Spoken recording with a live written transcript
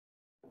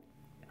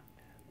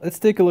Let's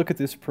take a look at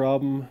this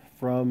problem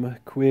from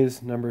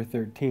quiz number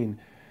 13.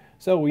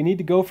 So we need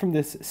to go from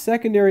this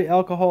secondary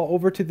alcohol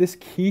over to this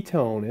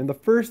ketone. And the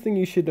first thing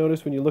you should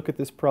notice when you look at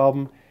this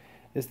problem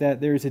is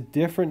that there's a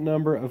different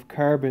number of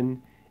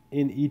carbon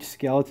in each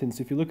skeleton.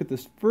 So if you look at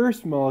this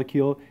first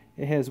molecule,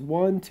 it has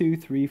 1, 2,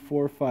 3,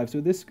 4, 5.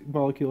 So this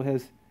molecule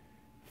has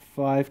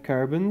 5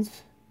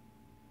 carbons.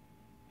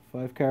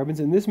 5 carbons.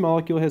 And this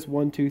molecule has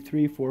 1, 2,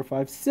 3, 4,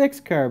 5, 6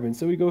 carbons.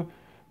 So we go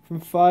from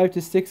 5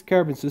 to 6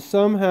 carbons. So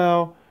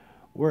somehow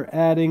we're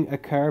adding a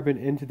carbon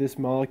into this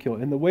molecule.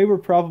 And the way we're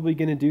probably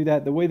going to do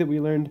that, the way that we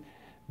learned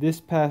this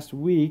past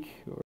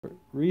week or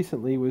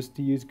recently, was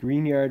to use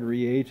Grignard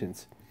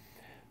reagents.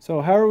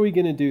 So how are we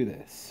going to do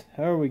this?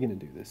 How are we going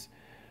to do this?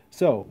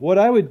 So what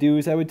I would do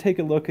is I would take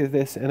a look at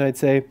this and I'd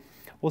say,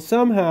 well,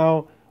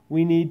 somehow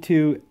we need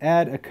to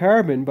add a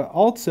carbon, but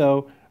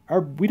also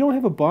we don't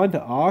have a bond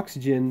to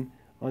oxygen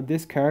on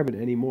this carbon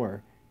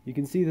anymore. You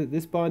can see that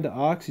this bond to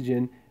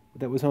oxygen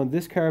that was on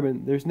this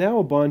carbon, there's now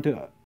a bond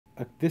to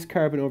this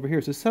carbon over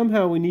here. So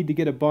somehow we need to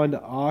get a bond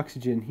to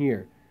oxygen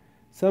here.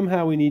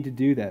 Somehow we need to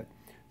do that.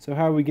 So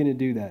how are we going to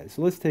do that?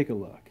 So let's take a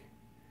look.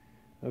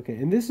 Okay,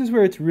 and this is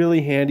where it's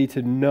really handy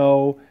to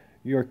know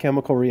your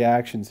chemical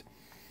reactions.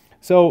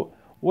 So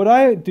what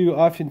I do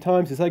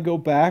oftentimes is I go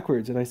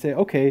backwards and I say,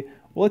 okay,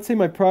 well, let's say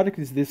my product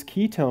is this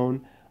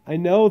ketone. I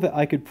know that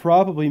I could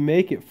probably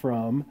make it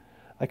from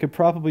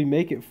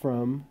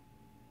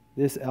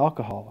this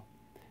alcohol.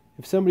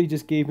 If somebody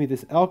just gave me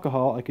this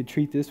alcohol, I could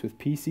treat this with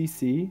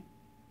PCC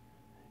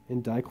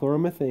and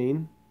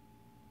dichloromethane,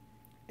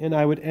 and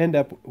I would end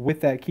up with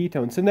that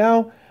ketone. So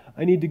now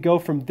I need to go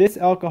from this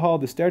alcohol,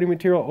 the starting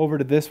material, over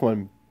to this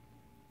one.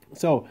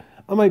 So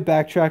I might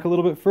backtrack a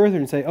little bit further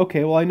and say,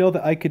 okay, well, I know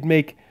that I could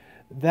make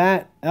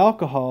that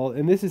alcohol,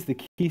 and this is the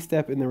key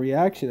step in the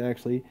reaction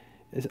actually,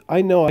 is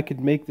I know I could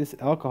make this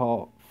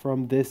alcohol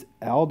from this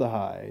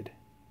aldehyde.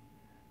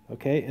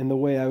 Okay, and the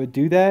way I would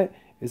do that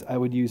is I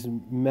would use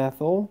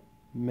methyl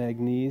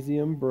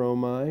magnesium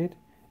bromide,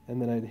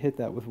 and then I'd hit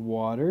that with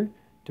water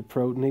to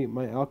protonate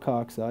my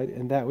alkoxide,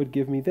 and that would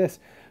give me this.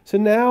 So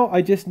now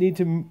I just need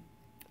to,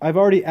 I've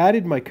already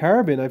added my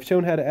carbon, I've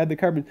shown how to add the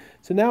carbon,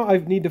 so now I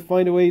need to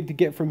find a way to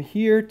get from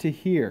here to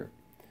here.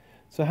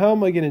 So how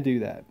am I going to do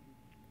that?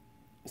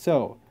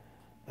 So,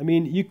 I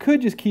mean, you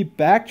could just keep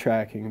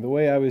backtracking the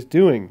way I was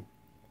doing,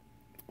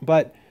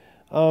 but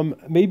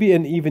maybe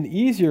an even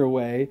easier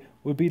way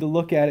would be to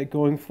look at it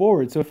going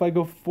forward. So if I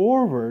go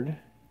forward,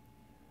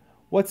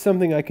 what's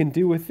something I can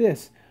do with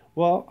this?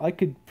 Well, I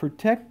could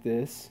protect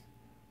this,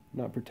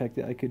 not protect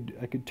it, I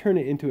could turn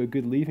it into a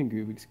good leaving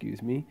group,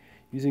 excuse me,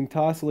 using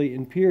tosylate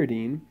and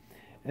pyridine,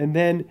 and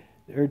then,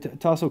 or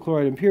tosyl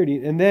chloride and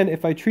pyridine, and then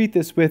if I treat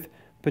this with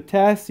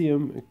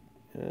potassium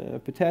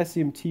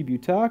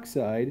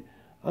T-butoxide,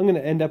 I'm going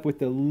to end up with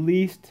the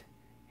least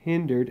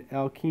hindered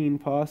alkene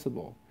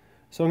possible.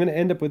 So I'm going to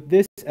end up with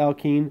this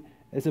alkene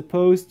as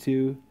opposed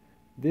to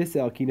this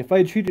alkene. If I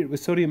had treated it with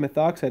sodium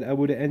methoxide, I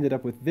would have ended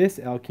up with this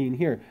alkene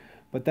here.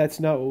 But that's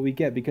not what we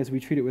get because we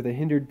treat it with a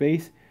hindered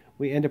base.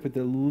 We end up with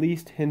the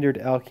least hindered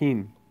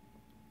alkene.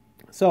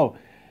 So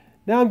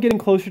now I'm getting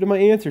closer to my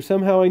answer.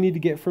 Somehow I need to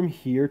get from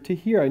here to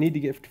here. I need to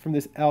get from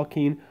this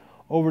alkene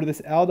over to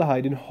this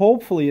aldehyde. And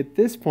hopefully at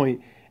this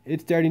point,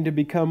 it's starting to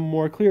become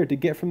more clear. To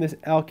get from this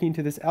alkene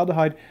to this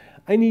aldehyde,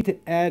 I need to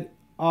add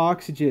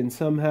oxygen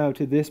somehow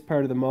to this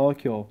part of the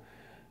molecule.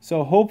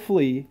 So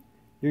hopefully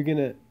you're going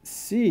to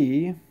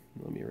see,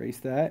 let me erase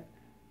that.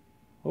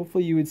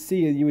 Hopefully you would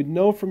see, and you would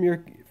know from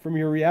your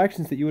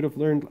reactions that you would have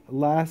learned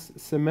last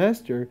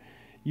semester,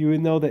 you would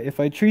know that if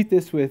I treat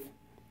this with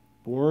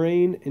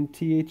borane and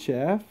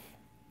THF,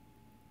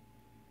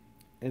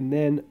 and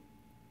then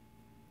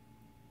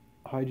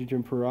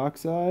hydrogen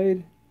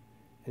peroxide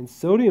and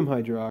sodium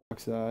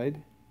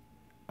hydroxide,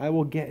 I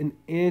will get an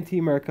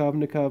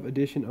anti-Markovnikov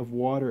addition of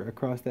water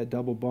across that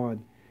double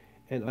bond,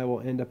 and I will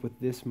end up with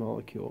this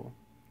molecule.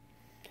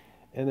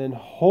 And then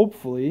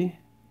hopefully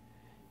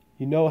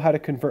you know how to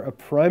convert a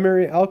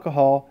primary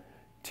alcohol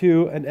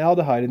to an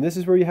aldehyde. And this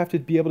is where you have to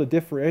be able to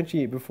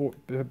differentiate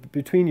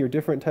between your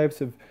different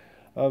types of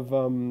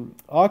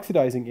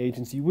oxidizing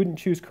agents. You wouldn't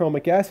choose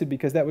chromic acid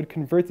because that would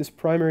convert this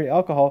primary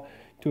alcohol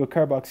to a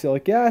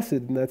carboxylic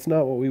acid, and that's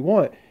not what we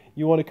want.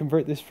 You want to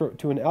convert this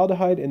to an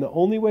aldehyde, and the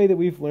only way that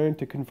we've learned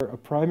to convert a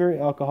primary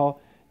alcohol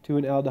to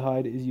an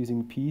aldehyde is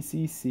using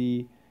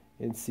PCC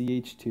and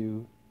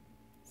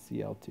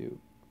CH2Cl2.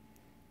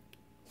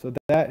 So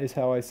that is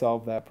how I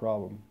solve that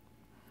problem.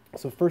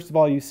 So first of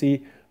all, you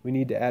see we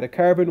need to add a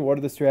carbon. What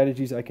are the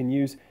strategies I can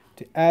use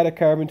to add a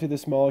carbon to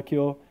this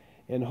molecule?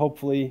 And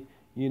hopefully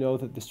you know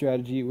that the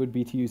strategy would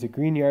be to use a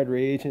Grignard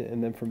reagent,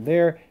 and then from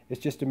there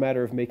it's just a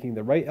matter of making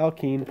the right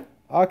alkene,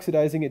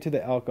 oxidizing it to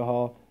the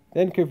alcohol,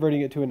 then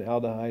converting it to an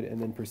aldehyde,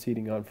 and then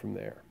proceeding on from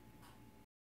there.